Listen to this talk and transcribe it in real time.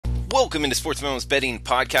Welcome into Sportsmemo's betting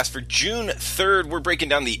podcast for June 3rd. We're breaking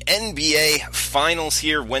down the NBA Finals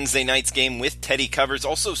here, Wednesday night's game with Teddy covers.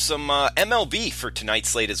 Also some MLB for tonight's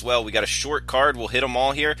slate as well. We got a short card. We'll hit them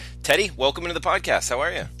all here. Teddy, welcome into the podcast. How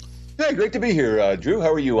are you? Hey, great to be here, Drew.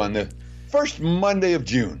 How are you on the first Monday of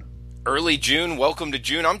June? Early June. Welcome to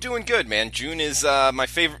June. I'm doing good, man. June is my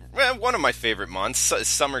favorite, one of my favorite months. It's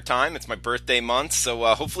summertime. It's my birthday month, so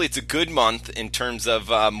hopefully it's a good month in terms of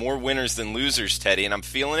more winners than losers, Teddy, and I'm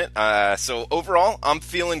feeling it. So overall, I'm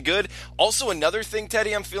feeling good. Also, another thing,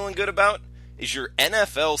 Teddy, I'm feeling good about is your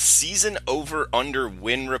NFL season over-under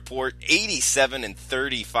win report,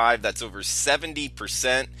 87-35. That's over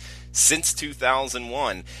 70% since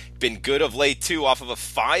 2001. Been good of late, too, off of a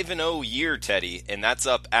 5-0 year, Teddy, and that's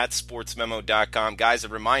up at sportsmemo.com. Guys, a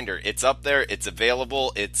reminder, it's up there, it's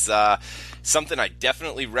available, it's something I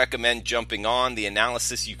definitely recommend jumping on. The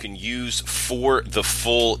analysis you can use for the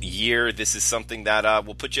full year. This is something that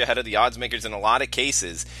will put you ahead of the odds makers in a lot of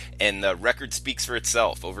cases, and the record speaks for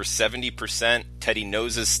itself. Over 70%. Teddy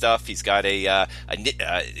knows his stuff. He's got a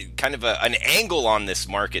kind of an angle on this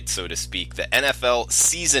market, so to speak. The NFL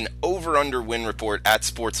season over-under win report at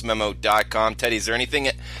sportsmemo.com. Teddy, is there anything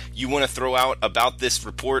you want to throw out about this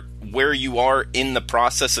report, where you are in the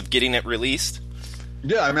process of getting it released?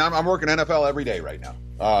 Yeah, I mean, I'm working NFL every day right now.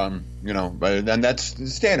 And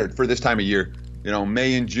that's standard for this time of year. You know,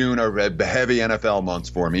 May and June are heavy NFL months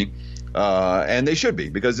for me, and they should be,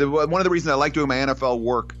 because one of the reasons I like doing my NFL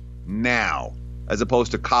work now as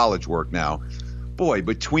opposed to college work now, boy,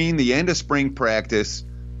 between the end of spring practice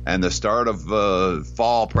and the start of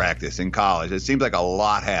fall practice in college, it seems like a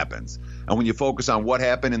lot happens. And when you focus on what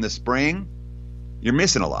happened in the spring, you're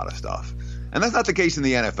missing a lot of stuff. And that's not the case in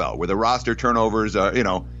the NFL, where the roster turnovers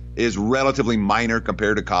is relatively minor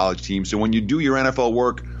compared to college teams. So when you do your NFL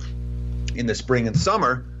work in the spring and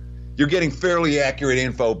summer, you're getting fairly accurate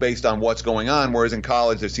info based on what's going on, whereas in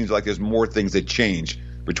college, it seems like there's more things that change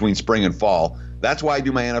between spring and fall. That's why I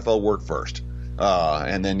do my NFL work first.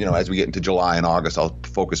 And then, as we get into July and August, I'll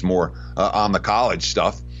focus more on the college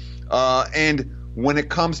stuff. And when it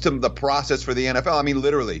comes to the process for the NFL, I mean,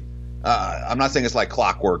 literally, I'm not saying it's like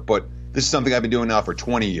clockwork, but this is something I've been doing now for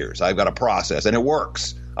 20 years. I've got a process, and it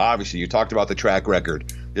works. Obviously, you talked about the track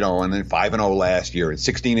record, and then 5-0 last year, and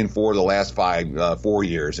 16-4 the last 4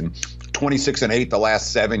 years, and 26-8 the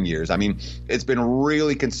last 7 years. I mean, it's been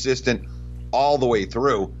really consistent all the way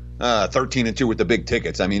through. 13-2 with the big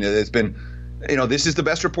tickets. I mean, it's been, this is the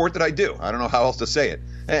best report that I do. I don't know how else to say it.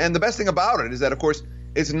 And the best thing about it is that, of course,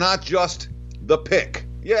 it's not just the pick.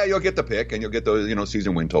 Yeah, you'll get the pick, and you'll get the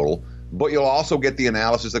season win total, but you'll also get the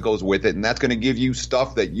analysis that goes with it, and that's going to give you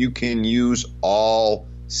stuff that you can use all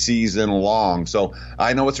season long. So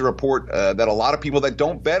I know it's a report that a lot of people that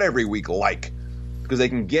don't bet every week like, because they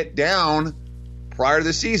can get down prior to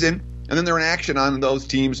the season, and then they're in action on those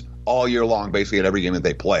teams all year long, basically at every game that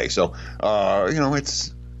they play. So,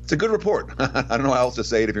 it's a good report. I don't know how else to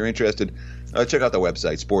say it. If you're interested, check out the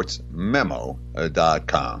website,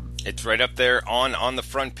 sportsmemo.com. It's right up there on the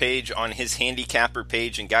front page, on his handicapper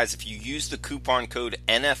page. And guys, if you use the coupon code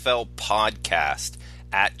NFL Podcast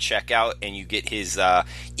at checkout, and you get his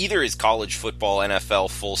either his college football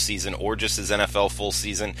NFL full season or just his NFL full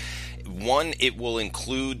season, one, it will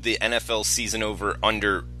include the NFL season over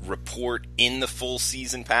under report in the full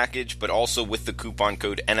season package, but also with the coupon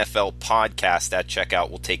code NFL Podcast at checkout,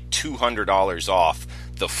 we'll take $200 off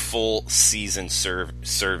the full season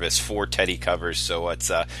service for Teddy covers. So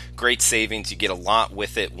it's great savings. You get a lot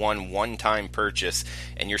with it. One-time purchase,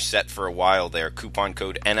 and you're set for a while there. Coupon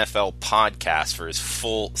code NFL Podcast for his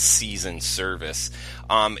full season service.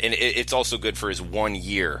 And it's also good for his 1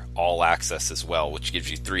 year all access as well, which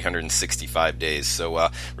gives you 365 days. So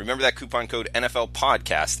remember that coupon code NFL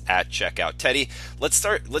Podcast at checkout. Teddy, let's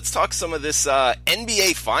talk some of this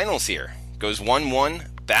NBA Finals here. Goes 1-1.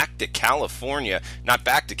 Back to California. Not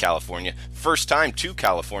back to California. First time to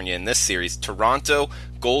California in this series. Toronto,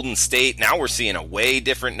 Golden State. Now we're seeing a way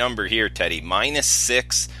different number here, Teddy.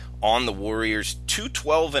 -6 on the Warriors.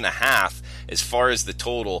 212.5 as far as the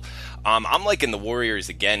total. I'm liking the Warriors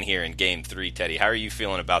again here in Game 3, Teddy. How are you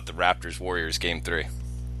feeling about the Raptors-Warriors Game 3?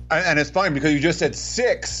 And it's funny because you just said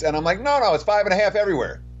 6, and I'm like, no, it's 5.5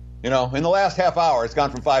 everywhere. In the last half hour, it's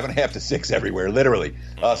gone from 5.5 to 6 everywhere, literally,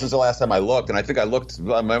 since the last time I looked. And I think I looked, it's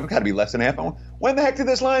got to be less than half. When the heck did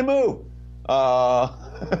this line move? I'll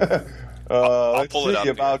pull it up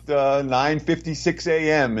about 9:56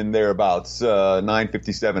 a.m. and thereabouts,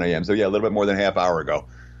 9:57 a.m. So, yeah, a little bit more than a half hour ago,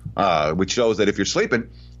 which shows that if you're sleeping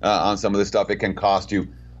on some of this stuff, it can cost you.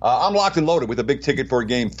 I'm locked and loaded with a big ticket for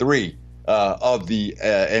Game 3 of the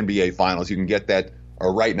NBA Finals. You can get that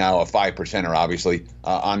or right now a 5%er, obviously,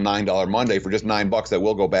 on $9 Monday for just $9. That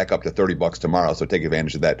will go back up to $30 tomorrow. So take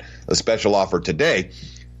advantage of that special offer today.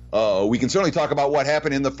 We can certainly talk about what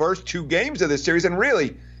happened in the first two games of this series. And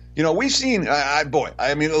really, we've seen,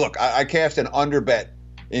 look, I cashed an under bet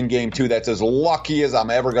in game two that's as lucky as I'm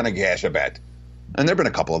ever going to cash a bet. And there have been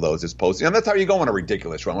a couple of those this postseason. And that's how you go on a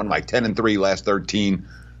ridiculous run. One like 10-3 last 13,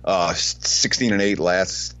 16-8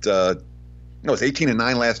 last, it's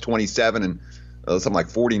 18-9 last 27, and something like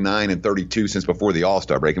 49-32 since before the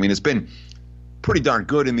All-Star break. I mean, it's been pretty darn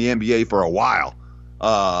good in the NBA for a while.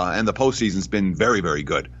 And the postseason's been very, very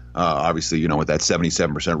good. Obviously, with that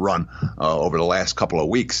 77% run over the last couple of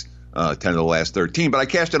weeks, 10 of the last 13. But I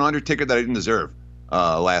cashed an under ticket that I didn't deserve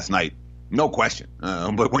last night. No question.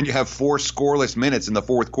 But when you have 4 scoreless minutes in the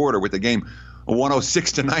fourth quarter with the game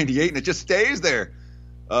 106-98 and it just stays there,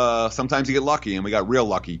 sometimes you get lucky, and we got real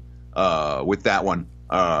lucky with that one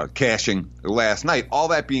cashing last night. All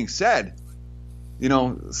that being said,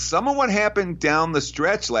 some of what happened down the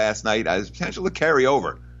stretch last night has potential to carry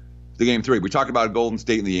over to game 3. We talked about Golden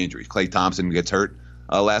State and the injuries. Klay Thompson gets hurt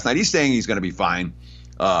last night. He's saying he's going to be fine.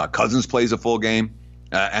 Cousins plays a full game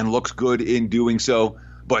and looks good in doing so.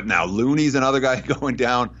 But now Looney's another guy going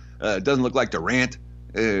down. It doesn't look like Durant,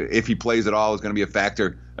 if he plays at all, is going to be a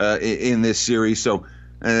factor in this series. So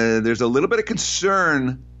there's a little bit of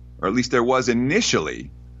concern, or at least there was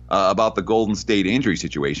initially, about the Golden State injury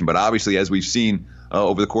situation. But obviously, as we've seen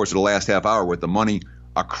over the course of the last half hour with the money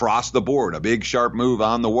across the board, a big sharp move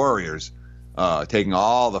on the Warriors, taking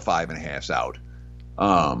all the 5.5s out.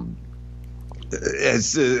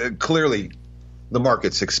 As clearly the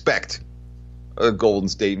markets expect Golden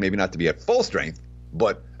State maybe not to be at full strength,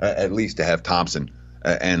 but at least to have Thompson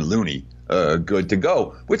and Looney good to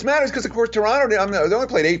go, which matters because, of course, Toronto, they only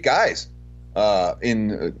played 8 guys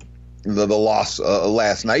in the loss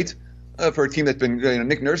last night for a team that's been,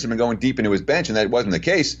 Nick Nurse has been going deep into his bench, and that wasn't the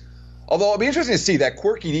case. Although it'll be interesting to see that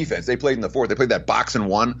quirky defense they played in the fourth. They played that box and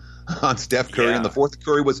one on Steph Curry in the fourth.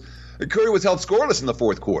 Curry was held scoreless in the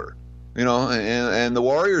fourth quarter, and the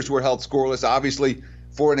Warriors were held scoreless, obviously,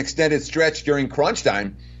 for an extended stretch during crunch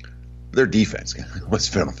time. Their defense was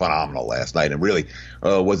phenomenal last night and really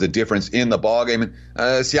was a difference in the ballgame. And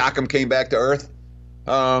Siakam came back to earth.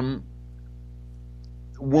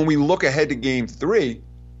 When we look ahead to game 3,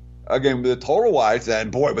 again, the total-wise,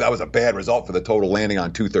 and boy, but that was a bad result for the total, landing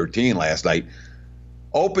on 213 last night.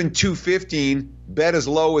 Opened 215, bet as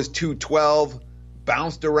low as 212,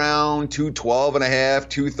 bounced around 212.5,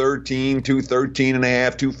 213,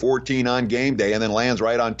 213.5, 214 on game day, and then lands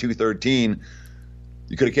right on 213.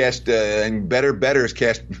 You could have cashed, and bettors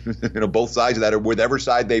cashed, both sides of that, or whichever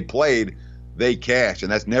side they played, they cashed,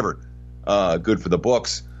 and that's never good for the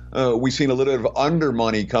books. We've seen a little bit of under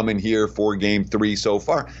money come in here for game 3 so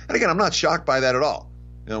far, and again, I'm not shocked by that at all.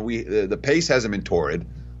 The pace hasn't been torrid.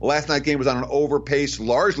 Last night's game was on an over pace,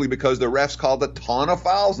 largely because the refs called a ton of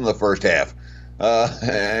fouls in the first half.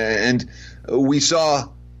 And we saw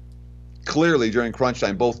clearly during crunch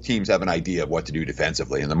time both teams have an idea of what to do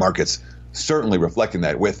defensively, and the market's certainly reflecting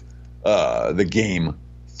that with the game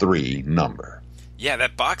 3 number. Yeah,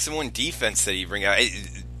 that box and one defense that you bring out.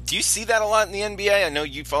 Do you see that a lot in the NBA? I know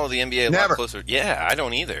you follow the NBA a lot closer. Yeah, I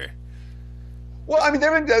don't either. Well, I mean,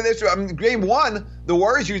 game 1, the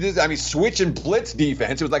Warriors used this, switch and blitz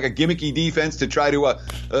defense. It was like a gimmicky defense to try to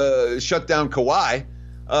shut down Kawhi.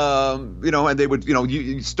 And they would,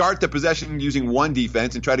 you start the possession using one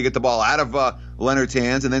defense and try to get the ball out of Leonard's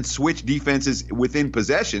hands and then switch defenses within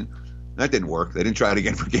possession. That didn't work. They didn't try it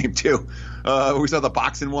again for game 2. We saw the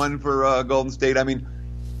box and one for Golden State. I mean,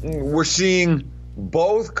 we're seeing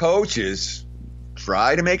both coaches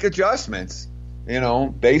try to make adjustments,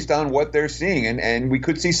 based on what they're seeing. And we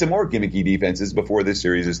could see some more gimmicky defenses before this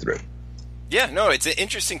series is through. Yeah, no, it's an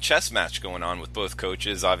interesting chess match going on with both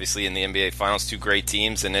coaches. Obviously, in the NBA Finals, 2 great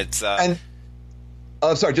teams, and it's. Just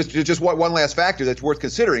one last factor that's worth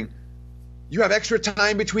considering. You have extra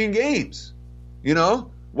time between games.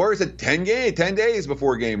 Warriors at 10 days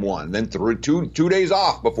before game 1, then two days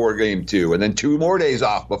off before game 2, and then 2 more days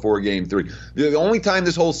off before game 3. The only time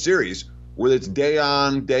this whole series where it's day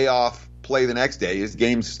on, day off, play the next day is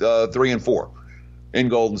games 3 and 4 in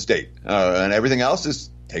Golden State, and everything else is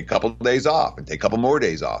take a couple of days off and take a couple more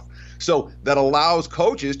days off. So that allows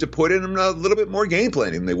coaches to put in a little bit more game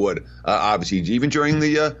planning than they would, obviously, even during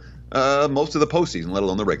the most of the postseason, let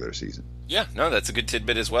alone the regular season. Yeah, no, that's a good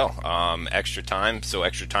tidbit as well. Extra time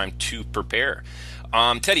to prepare.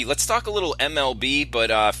 Teddy, let's talk a little MLB,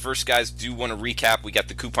 but first, guys, do want to recap. We got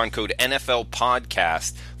the coupon code NFL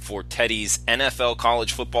Podcast for Teddy's NFL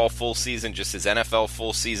college football full season, just his NFL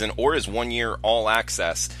full season, or his 1-year all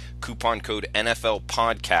access Coupon code NFL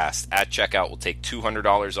Podcast at checkout will take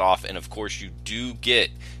 $200 off. And of course, you do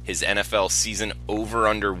get his NFL season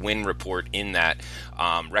over-under win report in that.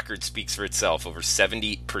 Record speaks for itself, over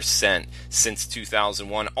 70% since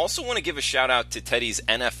 2001. Also want to give a shout out to Teddy's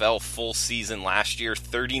NFL full season last year,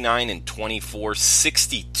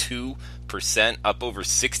 39-24, 62%, up over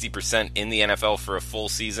 60% in the NFL for a full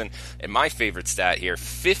season. And my favorite stat here,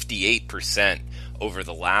 58% over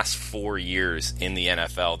the last 4 years in the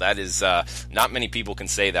NFL. That is, not many people can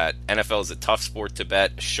say that. NFL is a tough sport to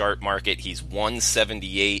bet, a sharp market. He's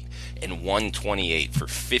 178 and 128 for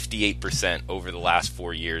 58% over the last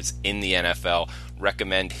 4 years in the NFL.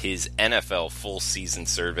 Recommend his NFL full season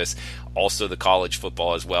service. Also the college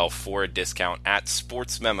football as well for a discount at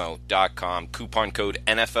sportsmemo.com. Coupon code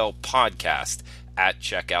NFL Podcast at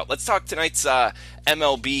checkout. Let's talk tonight's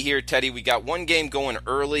MLB here, Teddy. We got one game going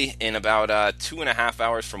early in about 2.5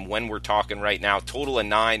 hours from when we're talking right now. Total of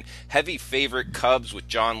 9. Heavy favorite Cubs with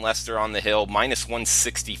John Lester on the hill. Minus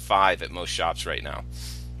 165 at most shops right now.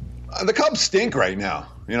 The Cubs stink right now.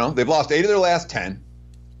 You know, they've lost 8 of their last 10.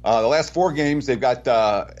 The last 4 games, they've got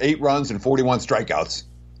 8 runs and 41 strikeouts.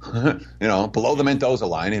 You know, below the Mendoza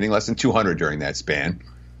line, hitting less than 200 during that span.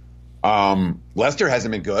 Lester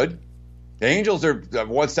hasn't been good. The Angels are,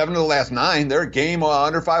 7 of the last 9. They're a game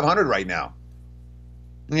under 500 right now.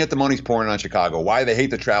 And yet the money's pouring on Chicago. Why? They hate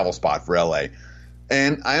the travel spot for L.A.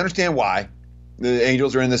 And I understand why. The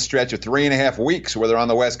Angels are in this stretch of 3.5 weeks where they're on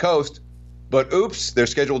the West Coast. But oops, their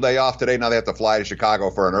scheduled day off today. Now they have to fly to Chicago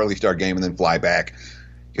for an early start game and then fly back.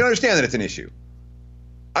 You can understand that it's an issue.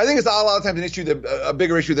 I think it's a lot of times an issue, a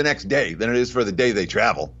bigger issue the next day than it is for the day they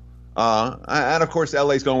travel. And, of course,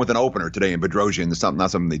 L.A.'s going with an opener today in Bedrosian. That's not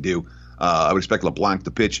something they do. I would expect LeBlanc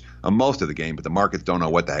to pitch most of the game, but the markets don't know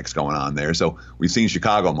what the heck's going on there. So we've seen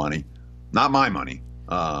Chicago money, not my money,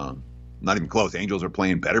 not even close. Angels are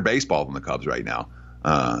playing better baseball than the Cubs right now,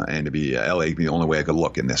 and to be L.A. be the only way I could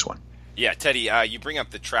look in this one. Yeah, Teddy, you bring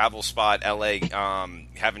up the travel spot, L.A.,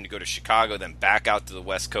 having to go to Chicago, then back out to the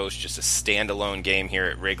West Coast, just a standalone game here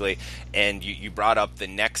at Wrigley. And you brought up the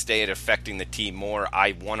next day it affecting the team more.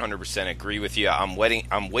 I 100% agree with you. I'm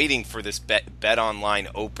waiting for this bet online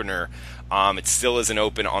opener. It still isn't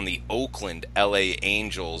open on the Oakland LA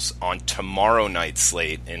Angels on tomorrow night's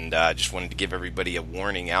slate, and just wanted to give everybody a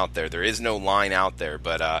warning out there. There is no line out there,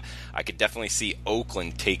 but I could definitely see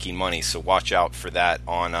Oakland taking money, so watch out for that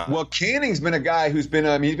on. Well, Canning's been a guy who's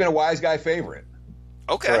been he's been a wise guy favorite.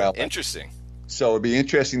 Okay, interesting. So it'd be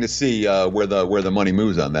interesting to see where the money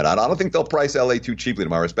moves on that. I don't think they'll price LA too cheaply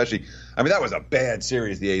tomorrow, especially. I mean, that was a bad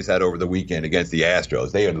series the A's had over the weekend against the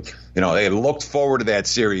Astros. They had looked forward to that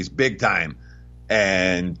series big time,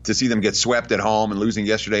 and to see them get swept at home and losing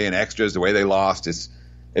yesterday in extras the way they lost,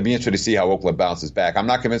 it'd be interesting to see how Oakland bounces back. I'm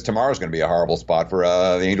not convinced tomorrow's going to be a horrible spot for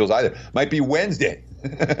the Angels either. Might be Wednesday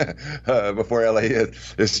before LA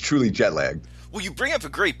is truly jet lagged. Well, you bring up a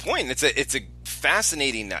great point. It's a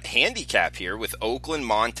fascinating handicap here with Oakland,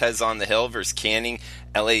 Montez on the hill versus Canning,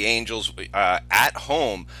 LA Angels at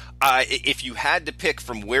home. If you had to pick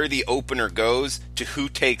from where the opener goes to who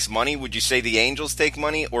takes money, would you say the Angels take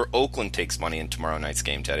money or Oakland takes money in tomorrow night's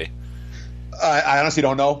game, Teddy? I honestly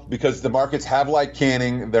don't know, because the markets have liked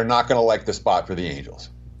Canning. They're not going to like the spot for the Angels.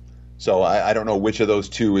 So I don't know which of those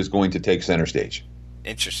two is going to take center stage.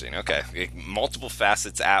 Interesting. Okay. Multiple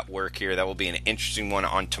facets at work here. That will be an interesting one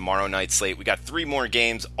on tomorrow night's slate. We got 3 more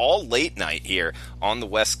games, all late night here on the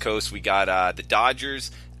West Coast. We got the Dodgers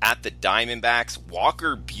at the Diamondbacks.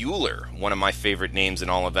 Walker Buehler, one of my favorite names in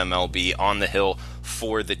all of MLB, on the hill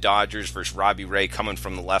for the Dodgers versus Robbie Ray coming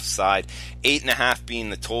from the left side. 8.5 being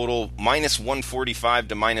the total. Minus 145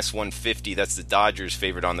 to minus 150. That's the Dodgers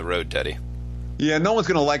favorite on the road, Teddy. Yeah, no one's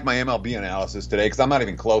going to like my MLB analysis today because I'm not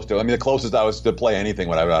even close to it. I mean, the closest I was to play anything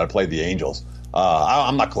when I played the Angels.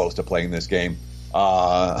 I'm not close to playing this game.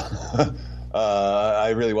 I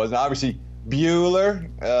really wasn't. Obviously,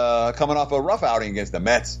 Buehler coming off a rough outing against the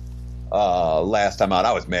Mets last time out.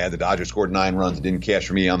 I was mad. The Dodgers scored 9 runs and didn't cash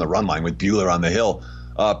for me on the run line with Buehler on the hill.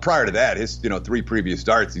 Prior to that, his 3 previous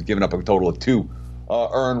starts, he's given up a total of 2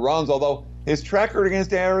 earned runs, although his track record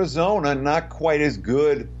against Arizona not quite as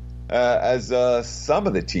good as some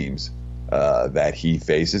of the teams that he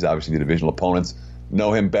faces. Obviously, the divisional opponents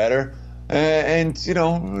know him better. And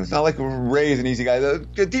it's not like Ray's an easy guy.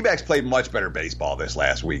 The D-backs played much better baseball this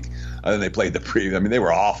last week than they played the previous. I mean, they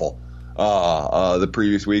were awful the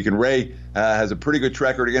previous week. And Ray has a pretty good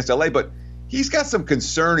track record against L.A., but he's got some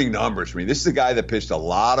concerning numbers for me. This is a guy that pitched a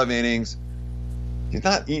lot of innings. He's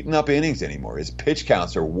not eating up innings anymore. His pitch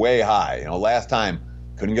counts are way high. Last time,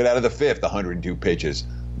 couldn't get out of the 5th, 102 pitches.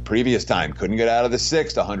 Previous time, couldn't get out of the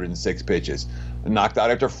 6th, 106 pitches. knocked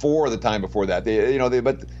out after 4 the time before that.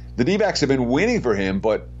 But the D-backs have been winning for him,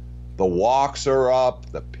 but the walks are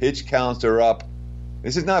up, the pitch counts are up.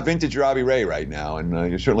 This is not vintage Robbie Ray right now, and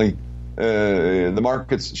you're certainly the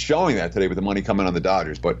market's showing that today with the money coming on the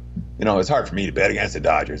Dodgers. But it's hard for me to bet against the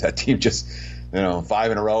Dodgers. That team just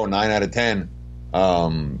 5 in a row, 9 out of 10.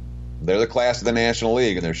 They're the class of the National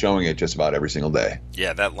League, and they're showing it just about every single day.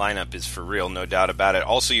 Yeah, that lineup is for real, no doubt about it.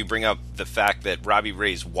 Also, you bring up the fact that Robbie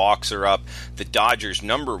Ray's walks are up. The Dodgers,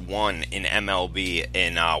 number 1 in MLB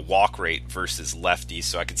in walk rate versus lefties,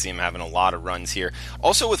 so I could see him having a lot of runs here.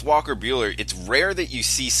 Also, with Walker Buehler, it's rare that you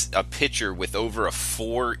see a pitcher with over a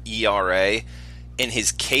 4 ERA. In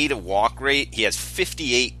his K to walk rate, he has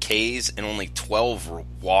 58 Ks and only 12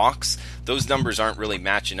 walks. Those numbers aren't really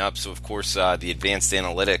matching up, so of course the advanced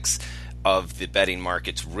analytics of the betting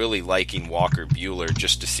market's really liking Walker Buehler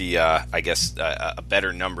just to see,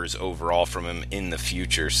 better numbers overall from him in the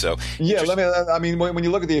future. So yeah, when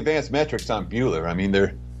you look at the advanced metrics on Buehler, I mean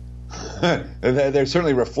they're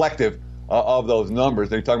certainly reflective of those numbers.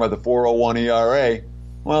 They're talking about the 4.01 ERA.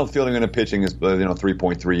 Well, the fielding and pitching is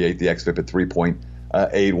 3.38, the xFIP at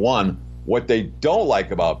 3.81. What they don't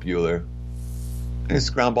like about Buehler is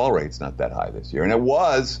ground ball rate's not that high this year, and it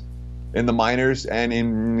was in the minors and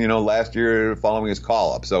in last year following his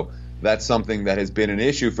call up. So that's something that has been an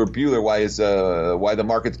issue for Buehler. Why the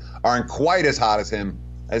markets aren't quite as hot as him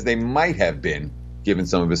as they might have been, given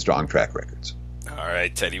some of his strong track records. All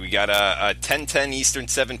right, Teddy, we got a 10:10 Eastern,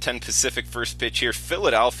 7:10 Pacific first pitch here.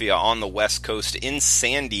 Philadelphia on the West Coast in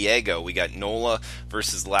San Diego. We got Nola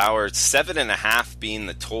versus Lauer. 7.5 being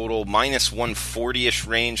the total. Minus 140-ish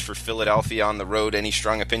range for Philadelphia on the road. Any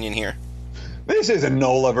strong opinion here? This isn't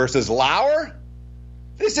Nola versus Lauer.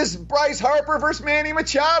 This is Bryce Harper versus Manny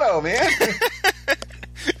Machado, man.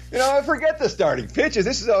 Forget the starting pitches.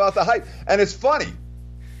 This is about the hype. And it's funny,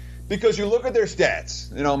 because you look at their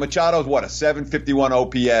stats. Machado's a 751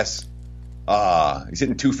 OPS. He's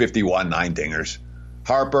hitting 251, 9 dingers.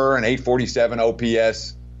 Harper, an 847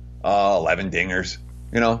 OPS, 11 dingers.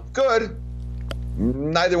 Good.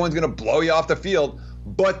 Neither one's going to blow you off the field.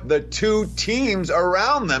 But the two teams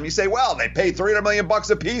around them, you say, well, they paid $300 million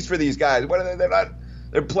a piece for these guys. What are they?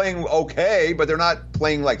 They're playing okay, but they're not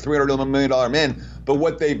playing like $300 million men. But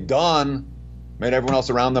what they've done made everyone else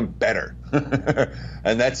around them better.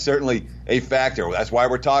 And that's certainly a factor. That's why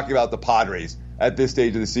we're talking about the Padres at this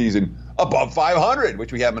stage of the season above 500,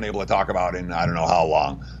 which we haven't been able to talk about in I don't know how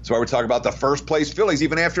long. That's why we're talking about the first place Phillies,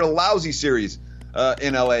 even after a lousy series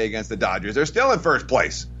in LA against the Dodgers. They're still in first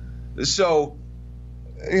place. So,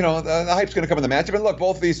 the hype's going to come in the matchup. And look,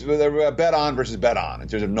 both of these, they're bet on versus bet on in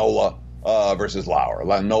terms of Nola versus Lauer.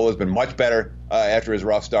 Nola's been much better after his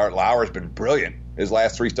rough start. Lauer's been brilliant his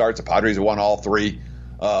last 3 starts. The Padres have won all 3.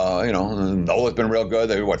 Nola's been real good.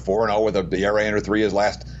 They're 4-0 with the ERA under 3 his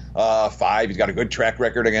last 5. He's got a good track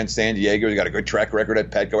record against San Diego. He's got a good track record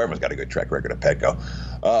at Petco. Everyone's got a good track record at Petco.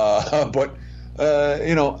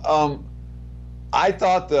 I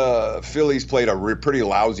thought the Phillies played a pretty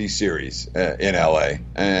lousy series in LA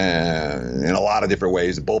in a lot of different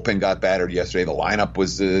ways. The bullpen got battered yesterday. The lineup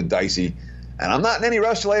was dicey. And I'm not in any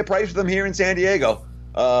rush to lay a price for them here in San Diego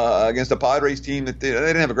against a Padres team that they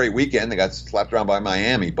didn't have a great weekend. They got slapped around by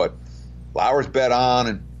Miami. But Lauer's bet on,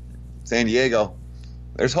 and San Diego,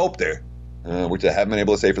 there's hope there, which I haven't been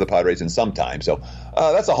able to say for the Padres in some time. So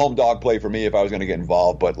that's a home dog play for me if I was going to get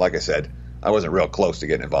involved. But like I said, I wasn't real close to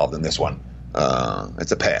getting involved in this one.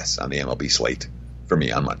 It's a pass on the MLB slate for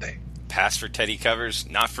me on Monday. Pass for Teddy Covers?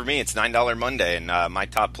 Not for me. It's $9 Monday, and my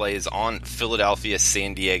top play is on Philadelphia,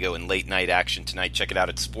 San Diego in late night action tonight. Check it out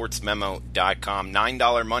at sportsmemo.com.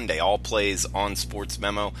 $9 Monday. All plays on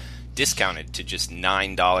Sportsmemo. Discounted to just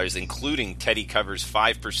 $9, including Teddy Covers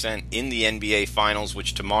 5% in the NBA Finals,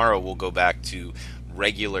 which tomorrow will go back to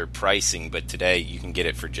regular pricing, but today you can get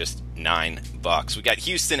it for just $9. We got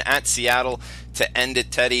Houston at Seattle to end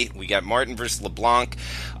it, Teddy. We got Martin versus LeBlanc.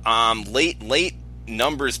 Late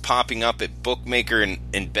numbers popping up at Bookmaker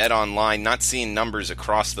and Bet Online. Not seeing numbers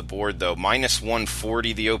across the board, though. Minus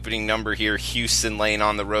 140, the opening number here. Houston laying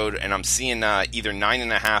on the road, and I'm seeing either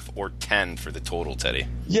 9.5 or 10 for the total, Teddy.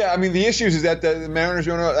 Yeah, I mean, the issues is that the Mariners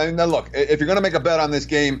are going to... now, look, if you're going to make a bet on this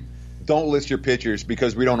game, don't list your pitchers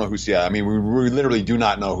because we don't know who Seattle... I mean, we literally do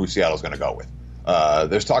not know who Seattle's going to go with.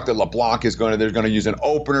 There's talk that LeBlanc is going to use an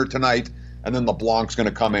opener tonight, and then LeBlanc's going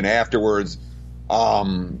to come in afterwards.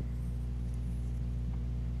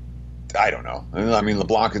 I don't know. I mean,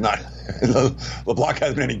 LeBlanc is not... LeBlanc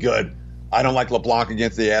hasn't been any good. I don't like LeBlanc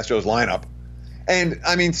against the Astros lineup. And,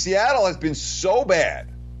 I mean, Seattle has been so bad.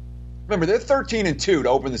 Remember, they're 13-2 to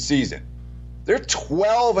open the season. They're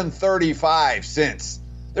 12-35 since.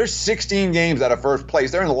 They're 16 games out of first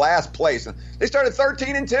place. They're in last place. They started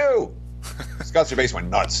 13-2. Scott Cervais went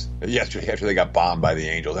nuts yesterday after they got bombed by the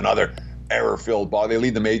Angels. Another error-filled ball. They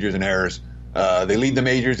lead the majors in errors. They lead the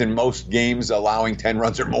majors in most games allowing 10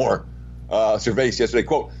 runs or more. Cervais yesterday,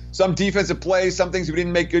 quote, some defensive plays, some things we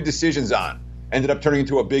didn't make good decisions on, ended up turning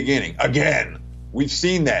into a big inning. Again, we've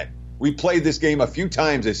seen that. We played this game a few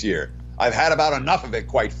times this year. I've had about enough of it,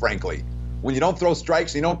 quite frankly. When you don't throw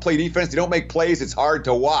strikes, you don't play defense, you don't make plays, it's hard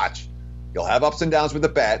to watch. You'll have ups and downs with the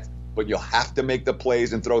bat, but you'll have to make the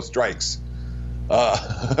plays and throw strikes.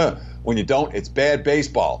 When you don't, it's bad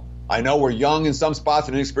baseball. I know we're young in some spots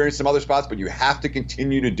and inexperienced in some other spots, but you have to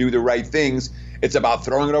continue to do the right things. It's about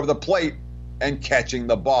throwing it over the plate and catching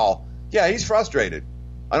the ball. Yeah, he's frustrated.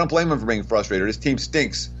 I don't blame him for being frustrated. His team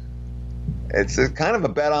stinks. It's kind of a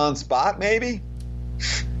bet-on spot, maybe.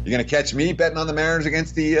 You're going to catch me betting on the Mariners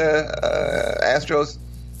against the Astros?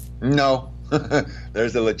 No.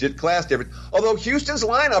 There's a legit class difference. Although Houston's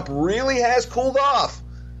lineup really has cooled off,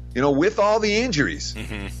 with all the injuries.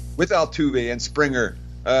 Mm-hmm. With Altuve and Springer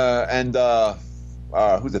and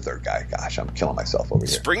who's the third guy? Gosh, I'm killing myself over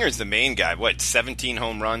here. Springer's the main guy. What, 17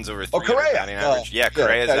 home runs over 300 Correa. batting average?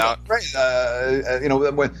 Correa's out.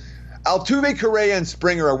 When Altuve, Correa, and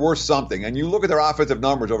Springer are worth something, and you look at their offensive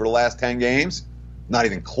numbers over the last 10 games, not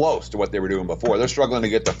even close to what they were doing before. They're struggling to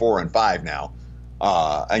get to 4 and 5 now.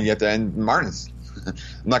 And yet, Martin's, I'm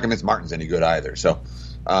not convinced Martin's any good either. So,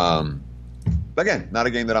 again, not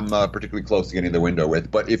a game that I'm particularly close to getting the window with.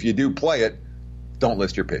 But if you do play it, don't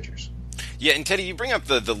list your pitchers. Yeah, and Teddy, you bring up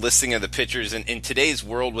the listing of the pitchers in today's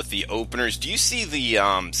world with the openers. Do you see the,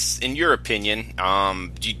 in your opinion,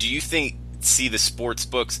 do you see the sports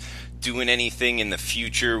books doing anything in the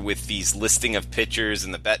future with these listing of pitchers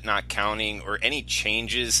and the bet not counting, or any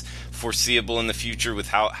changes foreseeable in the future with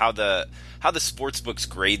how the sports books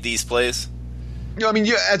grade these plays?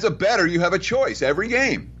 As a bettor, you have a choice every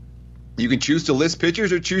game. You can choose to list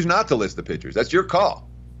pitchers or choose not to list the pitchers. That's your call.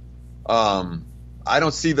 I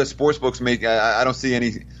don't see the sports books make. I don't see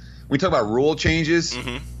any. When we talk about rule changes,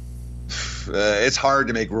 it's hard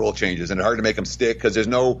to make rule changes and hard to make them stick because there's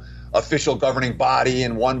no official governing body,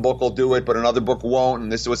 and one book will do it, but another book won't.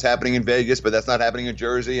 And this is what's happening in Vegas, but that's not happening in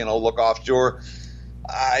Jersey, and look offshore.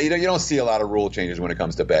 You don't see a lot of rule changes when it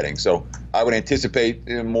comes to betting. So I would anticipate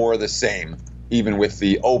more of the same, even with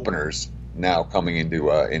the openers now coming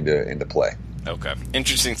into play. Okay,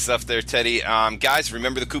 interesting stuff there, Teddy. Guys,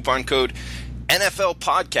 remember the coupon code NFL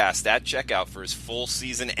Podcast at checkout for his full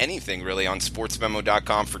season anything really on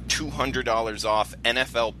sportsmemo.com for $200 off.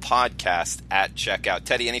 NFL Podcast at checkout.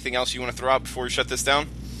 Teddy, anything else you want to throw out before we shut this down?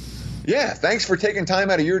 Yeah, thanks for taking time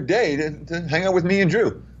out of your day to hang out with me and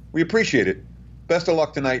Drew. We appreciate it. Best of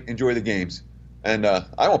luck tonight. Enjoy the games. And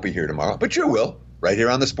I won't be here tomorrow, but you will, right here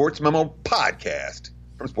on the Sports Memo Podcast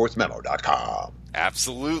from sportsmemo.com.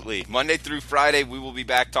 Absolutely. Monday through Friday, we will be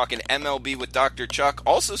back talking MLB with Dr. Chuck.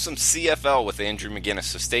 Also some CFL with Andrew McGinnis.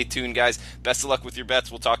 So stay tuned, guys. Best of luck with your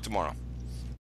bets. We'll talk tomorrow.